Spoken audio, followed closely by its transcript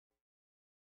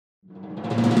The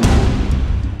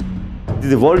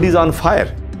world is on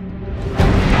fire.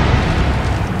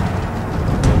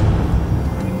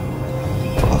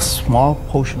 A small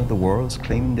portion of the world is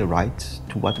claiming the rights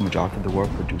to what the majority of the world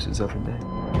produces every day.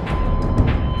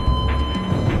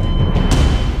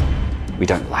 We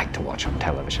don't like to watch on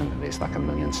television that there's like 1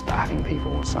 million starving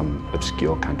people in some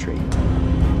obscure country.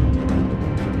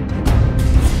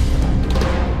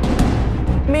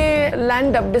 May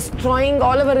land up destroying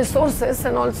all of our resources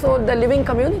and also the living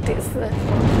communities.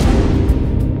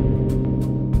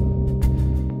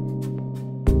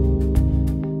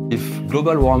 If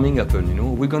global warming happens,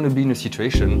 we're going to be in a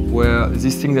situation where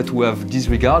this thing that we have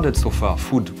disregarded so far,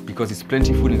 food, because it's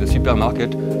plentiful in the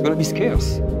supermarket, is going to be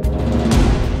scarce.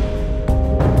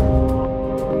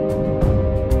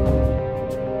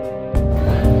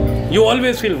 You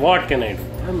always feel, what can I do?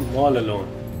 I'm all alone.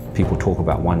 People talk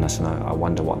about oneness and I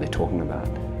wonder what they're talking about.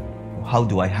 How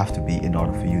do I have to be in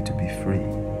order for you to be free?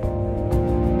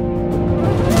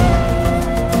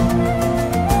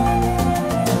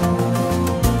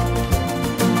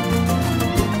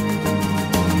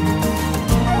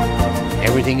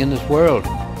 Everything in this world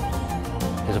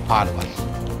is a part of us,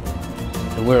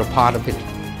 and we're a part of it.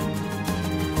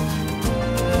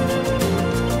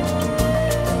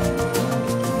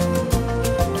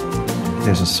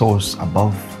 There's a source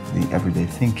above the everyday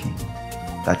thinking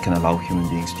that can allow human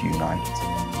beings to unite.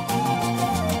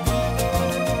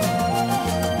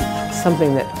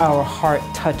 Something that our heart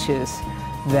touches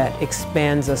that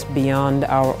expands us beyond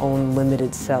our own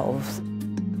limited selves.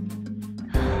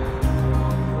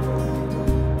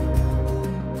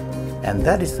 And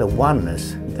that is the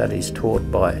oneness that is taught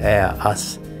by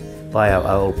us, by our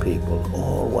old people,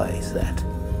 always that.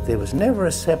 There was never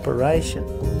a separation.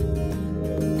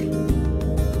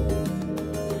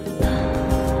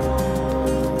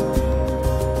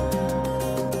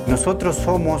 Nosotros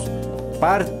somos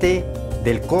parte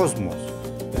del cosmos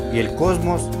y el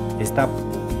cosmos está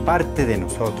parte de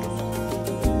nosotros.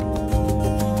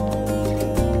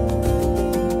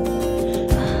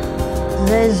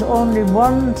 There's only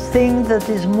one thing that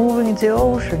is moving the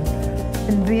ocean,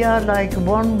 and we are like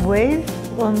one wave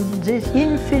on these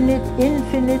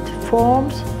infinite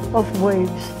forms of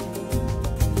waves.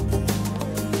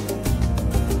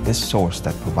 This source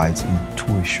that provides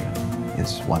intuition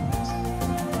is oneness.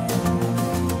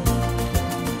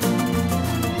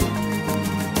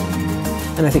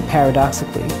 And I think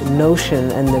paradoxically, the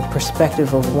notion and the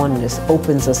perspective of oneness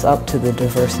opens us up to the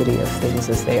diversity of things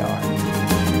as they are.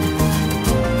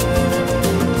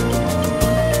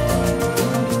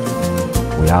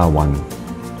 We are one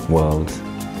world.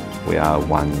 We are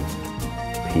one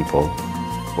people.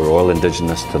 We're all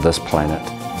indigenous to this planet.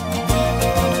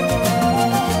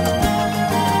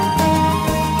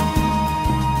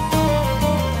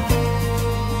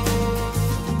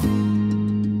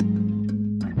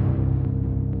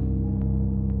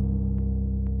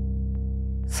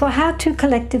 So how to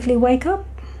collectively wake up?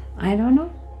 I don't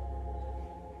know.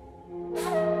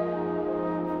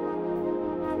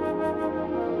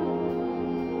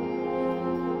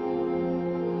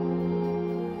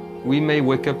 We may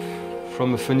wake up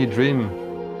from a funny dream.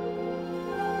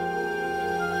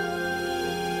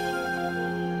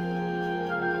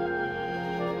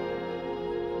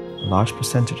 A large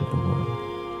percentage of the world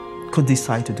could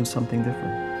decide to do something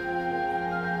different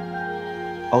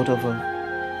out of a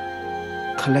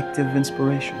collective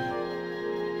inspiration.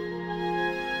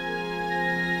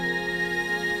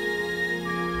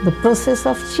 The process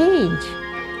of change,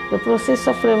 the process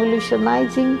of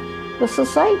revolutionizing the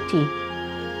society.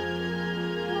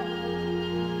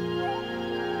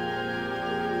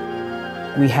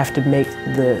 We have to make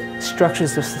the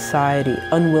structures of society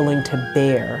unwilling to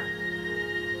bear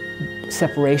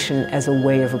separation as a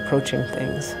way of approaching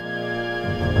things.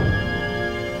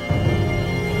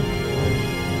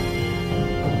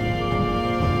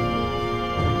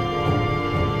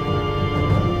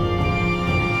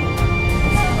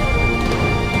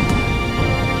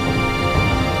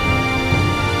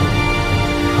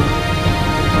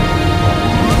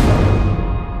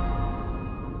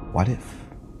 What if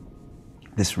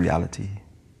this reality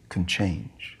can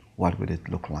change? What would it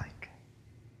look like?